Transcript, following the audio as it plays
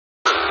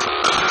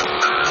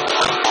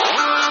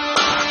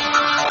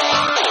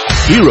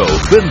Hero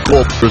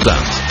FinCorp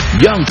presents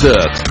Young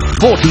Turks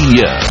 14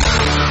 Years.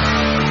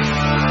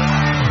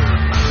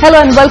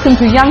 Hello and welcome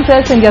to Young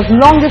Turks, India's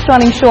longest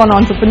running show on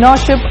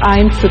entrepreneurship.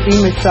 I'm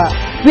Shruti Mishra.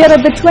 We are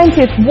at the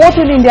 20th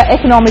Wharton India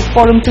Economic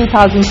Forum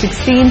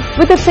 2016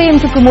 with the aim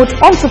to promote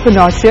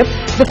entrepreneurship.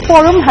 The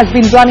forum has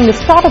been running a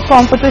startup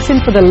competition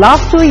for the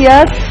last 2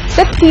 years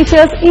that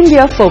features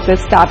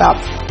India-focused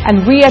startups.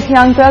 And we at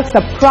Young Turks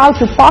are proud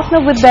to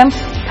partner with them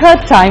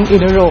third time in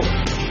a row.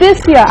 This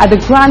year at the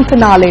grand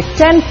finale,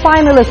 10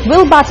 finalists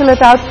will battle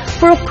it out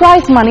for a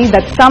prize money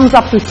that sums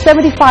up to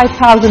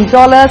 $75,000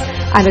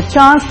 and a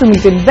chance to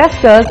meet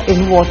investors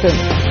in Wharton.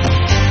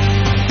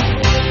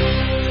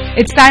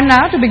 It's time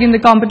now to begin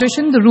the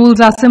competition. The rules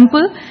are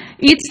simple.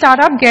 Each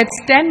startup gets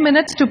 10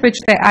 minutes to pitch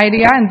their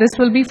idea, and this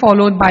will be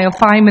followed by a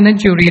 5-minute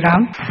jury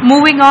round.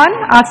 Moving on,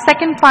 our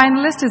second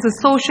finalist is a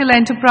social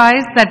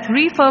enterprise that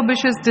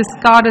refurbishes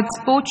discarded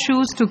sports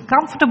shoes to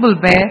comfortable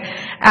wear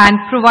and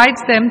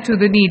provides them to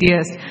the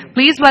neediest.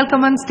 Please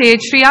welcome on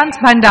stage Shriyans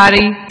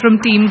Bhandari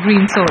from Team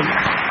Greensole.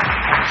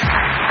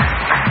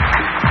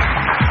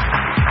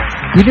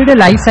 We did a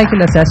life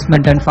cycle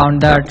assessment and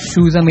found that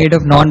shoes are made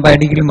of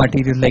non-biodegradable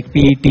materials like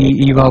PET,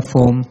 EVA,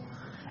 foam.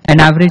 An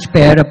average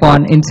pair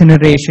upon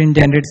incineration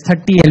generates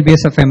 30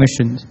 lbs of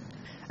emissions.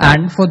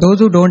 And for those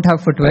who don't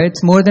have footwear,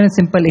 it's more than a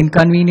simple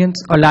inconvenience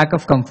or lack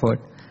of comfort.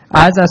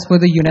 As per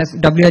the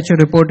WHO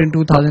report in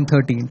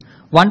 2013,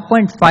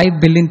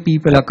 1.5 billion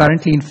people are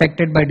currently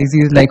infected by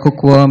diseases like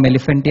hookworm,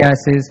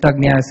 elephantiasis,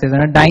 tugniasis,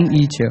 and are dying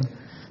each year.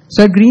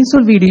 So at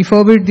Greensole, we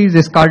refurbish these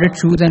discarded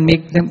shoes and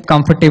make them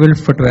comfortable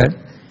footwear.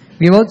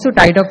 We've also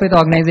tied up with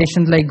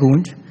organizations like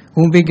Goonj,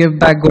 whom we give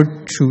back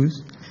good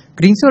shoes.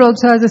 Greensole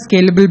also has a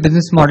scalable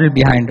business model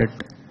behind it.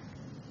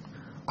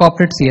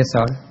 Corporate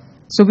CSR.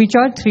 So we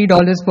charge $3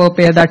 per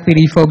pair that we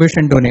refurbish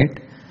and donate.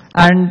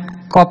 And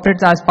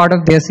corporates, as part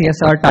of their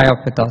CSR, tie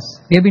up with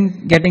us. We have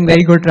been getting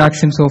very good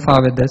traction so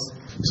far with this.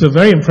 It's a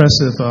very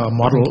impressive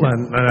model,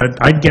 and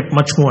I'd get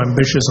much more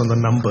ambitious on the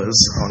numbers,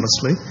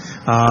 honestly.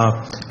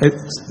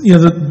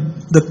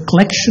 The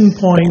collection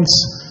points,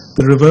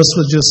 the reverse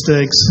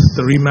logistics,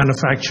 the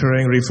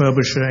remanufacturing,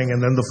 refurbishing,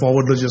 and then the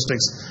forward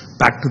logistics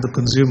back to the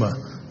consumer,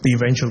 the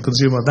eventual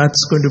consumer,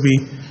 that's going to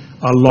be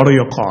a lot of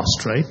your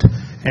cost, right?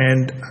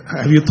 And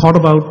have you thought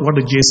about what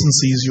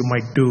adjacencies you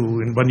might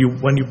do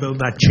when you build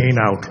that chain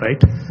out,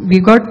 right?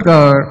 We've got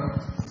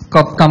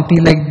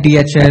companies like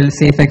DHL,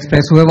 Safe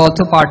Express, who have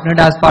also partnered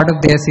as part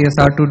of their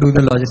CSR to do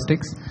the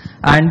logistics.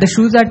 And the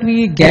shoes that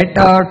we get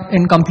are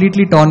in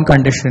completely torn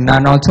condition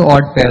and also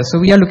odd pairs. So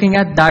we are looking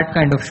at that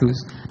kind of shoes.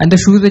 And the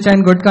shoes which are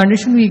in good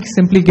condition, we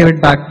simply give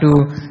it back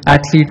to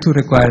athletes who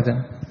require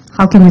them.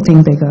 How can you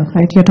think bigger,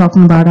 right? You're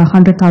talking about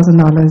 $100,000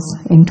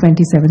 in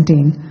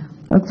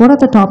 2017. What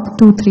are the top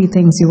 2-3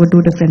 things you would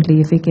do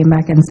differently if we came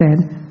back and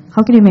said,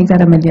 how can you make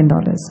that $1 million,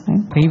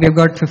 right? We've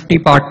got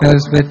 50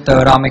 partners with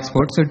Ram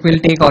Export, so it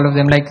will take all of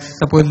them. Like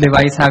suppose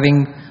Levi's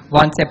having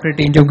one separate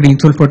range of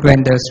Greensole footwear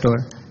in their store.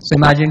 So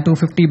imagine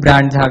 250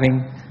 brands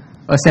having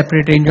a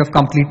separate range of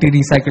completely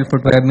recycled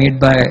footwear made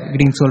by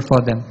Greensole for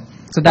them.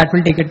 So that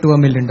will take it to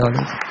 $1 million.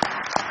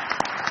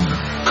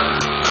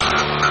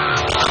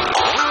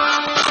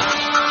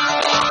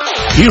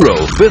 Hero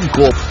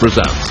FinCorp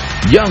presents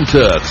Young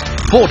Turks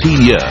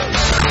 14 Years.